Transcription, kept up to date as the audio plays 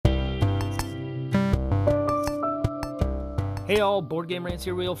Hey all, Board Game Rants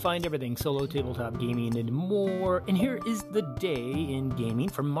here where you'll find everything solo, tabletop gaming, and more. And here is the day in gaming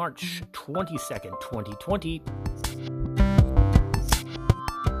for March 22nd, 2020.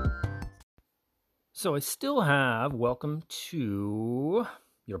 So I still have Welcome to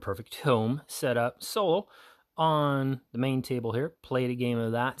Your Perfect Home set up solo on the main table here. Played a game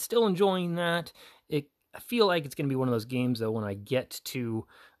of that. Still enjoying that. I feel like it's going to be one of those games, though, when I get to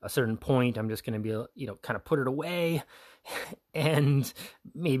a certain point, I'm just going to be, kind of put it away and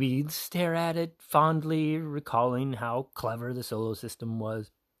maybe stare at it fondly, recalling how clever the solo system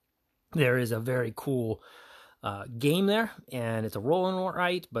was. There is a very cool game there, and it's a roll and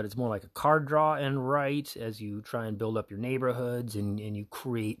write, but it's more like a card draw and write as you try and build up your neighborhoods, and you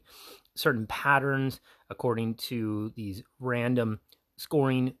create certain patterns according to these random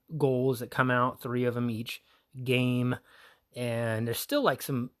scoring goals that come out, 3 of them each game. And there's still like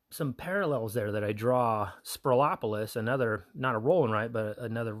some parallels there that I draw. Sprawlopolis, another, not a roll and write, but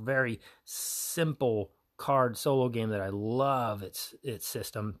another very simple card solo game that I love its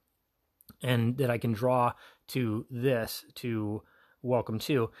system, and that I can draw to this, to Welcome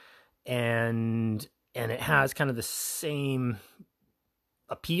to, and it has kind of the same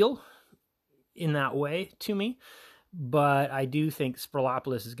appeal in that way to me. But I do think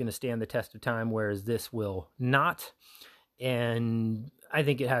Sprawlopolis is going to stand the test of time, whereas this will not. And I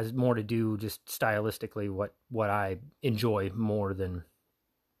think it has more to do just stylistically what I enjoy more than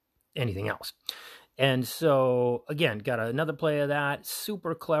anything else. And so, again, got another play of that.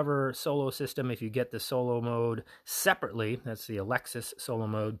 Super clever solo system if you get the solo mode separately. That's the Alexis solo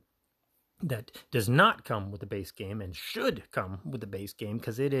mode. That does not come with the base game and should come with the base game,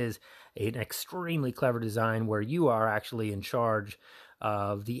 because it is an extremely clever design where you are actually in charge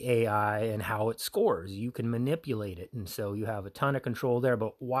of the AI and how it scores. You can manipulate it, and so you have a ton of control there.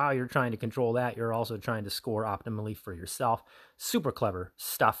 But while you're trying to control that, you're also trying to score optimally for yourself. Super clever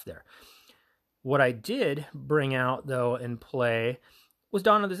stuff there. What I did bring out, though, and play was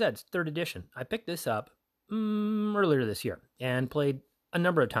Dawn of the Zeds, 3rd edition. I picked this up earlier this year and played a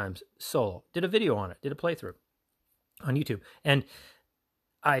number of times solo. Did a video on it, did a playthrough on YouTube. And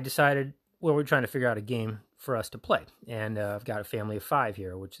I decided, well, we're trying to figure out a game for us to play. And I've got a family of 5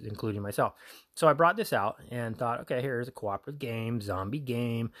 here, which is including myself. So I brought this out and thought, okay, here's a cooperative game, zombie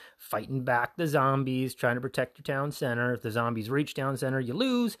game, fighting back the zombies, trying to protect your town center. If the zombies reach town center, you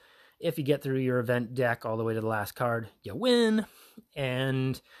lose. If you get through your event deck all the way to the last card, you win.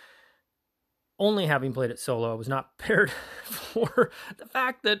 And only having played it solo, I was not prepared for the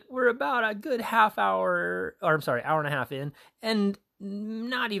fact that we're about a good hour and a half in, and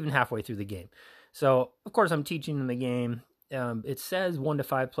not even halfway through the game. So, of course, I'm teaching them the game. It says 1 to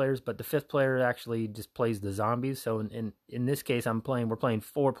 5 players, but the 5th player actually just plays the zombies. So in this case, we're playing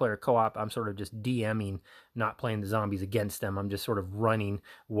 4-player co-op. I'm sort of just DMing, not playing the zombies against them. I'm just sort of running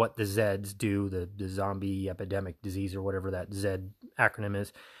what the Zeds do, the zombie epidemic disease or whatever that Z acronym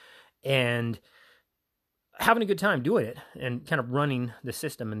is. And having a good time doing it and kind of running the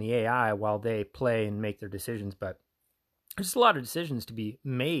system and the AI while they play and make their decisions. But there's a lot of decisions to be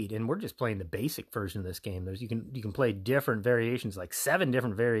made, and we're just playing the basic version of this game. You can play different variations, like 7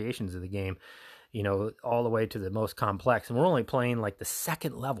 different variations of the game, all the way to the most complex. And we're only playing like the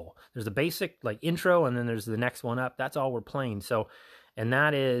 2nd level. There's the basic like intro, and then there's the next one up. That's all we're playing. So, and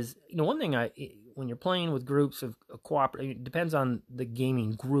that is, one thing when you're playing with groups of cooperative, it depends on the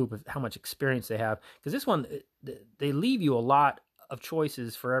gaming group of how much experience they have. Because this one, they leave you a lot of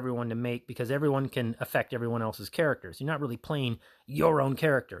choices for everyone to make, because everyone can affect everyone else's characters. You're not really playing your own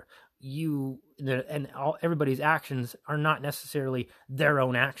character. Everybody's actions are not necessarily their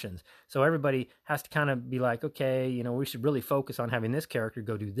own actions. So everybody has to kind of be like, okay, we should really focus on having this character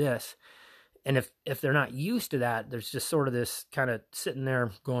go do this. And if they're not used to that, there's just sort of this kind of sitting there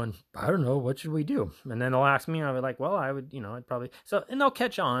going, I don't know, what should we do? And then they'll ask me, and I'll be like, well, I'd probably... So, and they'll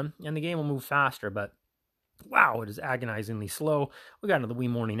catch on, and the game will move faster, but wow, it is agonizingly slow. We got into the wee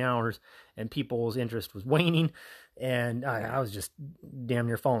morning hours, and people's interest was waning, and I was just damn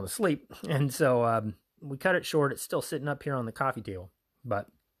near falling asleep. And so we cut it short. It's still sitting up here on the coffee table, but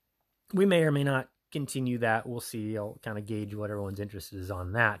we may or may not continue that. We'll see. I'll kind of gauge what everyone's interest is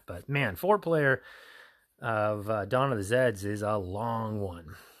on that. But man, 4-player of Dawn of the Zeds is a long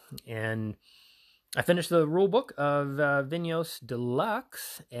one. And I finished the rule book of Vinhos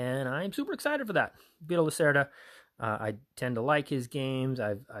Deluxe, and I'm super excited for that. Vito Lacerda, I tend to like his games.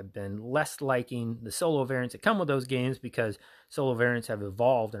 I've been less liking the solo variants that come with those games, because solo variants have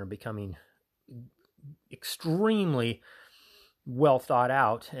evolved and are becoming extremely well thought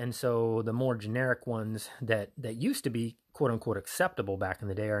out, and so the more generic ones that used to be quote-unquote acceptable back in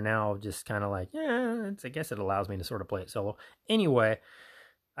the day are now just kind of like, I guess it allows me to sort of play it solo. Anyway,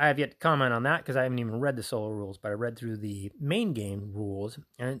 I have yet to comment on that because I haven't even read the solo rules, but I read through the main game rules,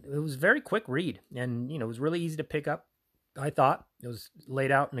 and it was a very quick read, and it was really easy to pick up. I thought it was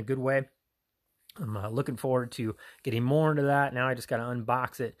laid out in a good way. I'm looking forward to getting more into that. Now I just got to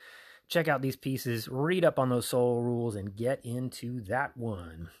unbox it, check out these pieces, read up on those solo rules, and get into that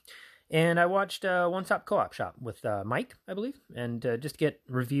one. And I watched One Stop Co-op Shop with Mike, I believe, and just get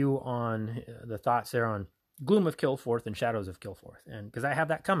review on the thoughts there on Gloom of Kilforth and Shadows of Kilforth. And because I have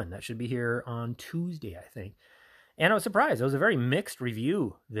that coming, that should be here on Tuesday, I think. And I was surprised. It was a very mixed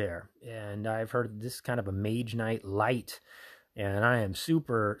review there. And I've heard this kind of a Mage Knight light. And I am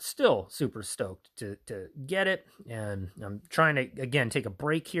still super stoked to get it. And I'm trying to, again, take a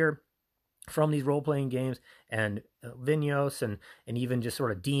break here from these role-playing games and Vinhos and even just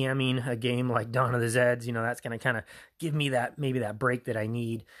sort of DMing a game like Dawn of the Zeds. That's going to kind of give me maybe that break that I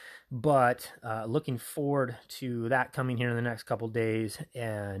need. But looking forward to that coming here in the next couple days.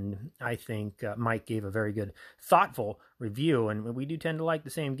 And I think Mike gave a very good, thoughtful review. And we do tend to like the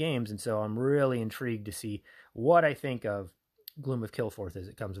same games. And so I'm really intrigued to see what I think of Gloom of Kilforth as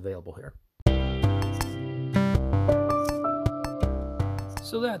it comes available here.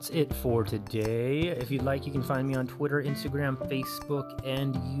 So that's it for today. If you'd like, you can find me on Twitter, Instagram, Facebook,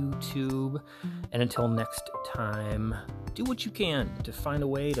 and YouTube. And until next time, do what you can to find a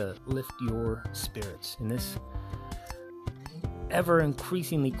way to lift your spirits in this ever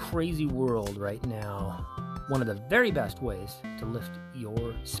increasingly crazy world right now. One of the very best ways to lift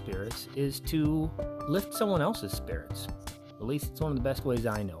your spirits is to lift someone else's spirits. At least it's one of the best ways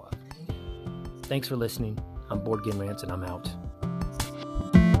I know of. Thanks for listening. I'm Board Game Rants, and I'm out.